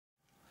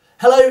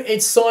Hello,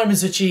 it's Simon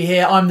Zucchi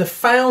here. I'm the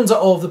founder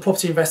of the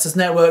Property Investors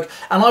Network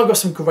and I've got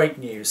some great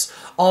news.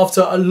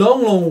 After a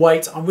long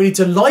wait, I'm really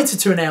delighted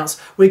to announce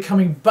we're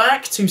coming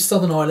back to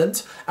Southern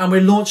Ireland and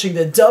we're launching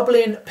the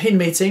Dublin PIN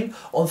meeting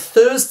on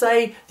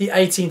Thursday the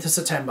 18th of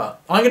September.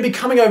 I'm going to be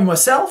coming over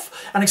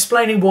myself and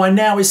explaining why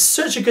now is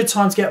such a good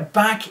time to get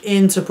back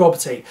into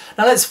property.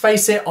 Now let's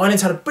face it,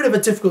 Ireland's had a bit of a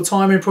difficult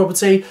time in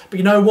property, but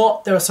you know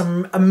what? There are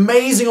some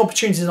amazing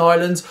opportunities in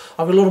Ireland.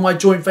 I've got a lot of my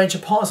joint venture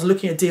partners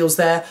looking at deals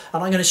there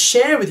and I'm going to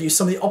share with you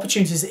some of the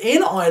opportunities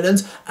in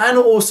Ireland and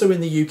also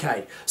in the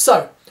UK.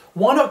 So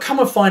why not come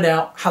and find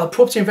out how the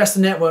Property Investor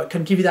Network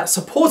can give you that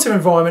supportive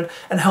environment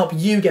and help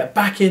you get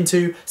back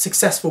into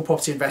successful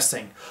property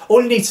investing.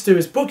 All you need to do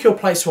is book your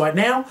place right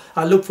now.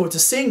 I look forward to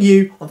seeing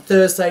you on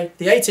Thursday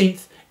the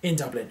 18th in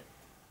Dublin.